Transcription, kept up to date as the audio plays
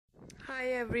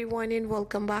Hi everyone and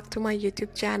welcome back to my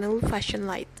YouTube channel Fashion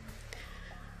Light.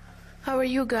 How are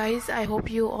you guys? I hope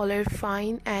you all are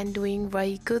fine and doing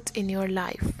very good in your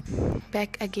life.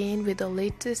 Back again with the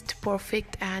latest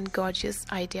perfect and gorgeous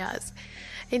ideas.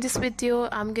 In this video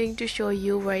I'm going to show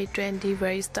you very trendy,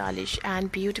 very stylish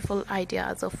and beautiful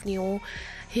ideas of new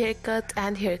haircut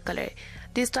and hair color.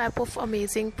 This type of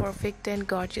amazing, perfect and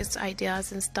gorgeous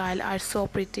ideas and style are so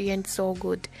pretty and so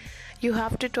good. You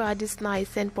have to try this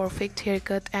nice and perfect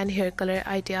haircut and hair color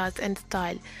ideas and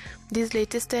style. These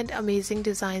latest and amazing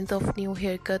designs of new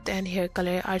haircut and hair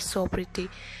color are so pretty,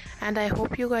 and I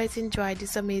hope you guys enjoy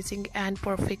this amazing and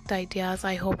perfect ideas.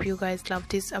 I hope you guys love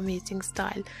this amazing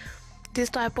style.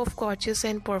 This type of gorgeous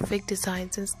and perfect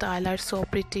designs and style are so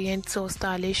pretty and so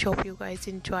stylish. Hope you guys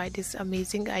enjoy this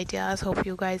amazing ideas. Hope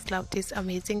you guys love this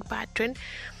amazing pattern.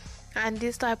 And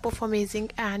this type of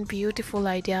amazing and beautiful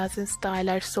ideas and style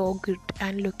are so good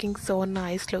and looking so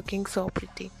nice, looking so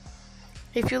pretty.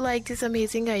 If you like these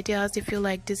amazing ideas, if you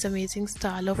like this amazing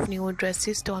style of new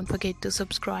dresses, don't forget to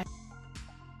subscribe.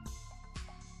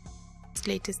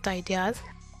 Latest ideas.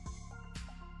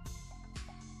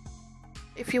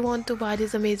 If you want to buy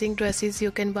these amazing dresses,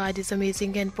 you can buy these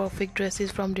amazing and perfect dresses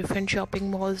from different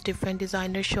shopping malls, different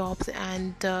designer shops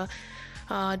and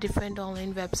different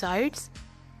online websites.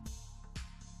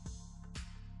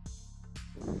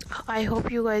 I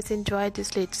hope you guys enjoyed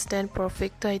this latest and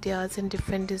perfect ideas and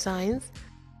different designs.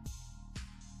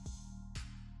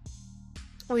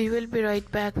 We will be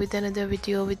right back with another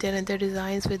video, with another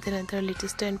designs, with another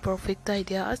latest and perfect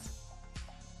ideas.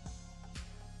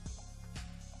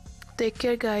 Take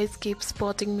care guys, keep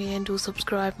supporting me and do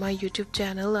subscribe my YouTube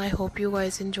channel. I hope you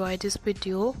guys enjoyed this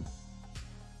video.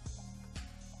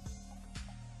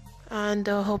 And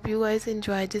hope you guys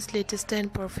enjoy this latest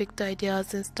and perfect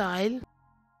ideas and style.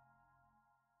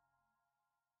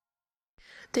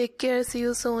 Take care, see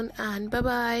you soon and bye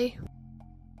bye.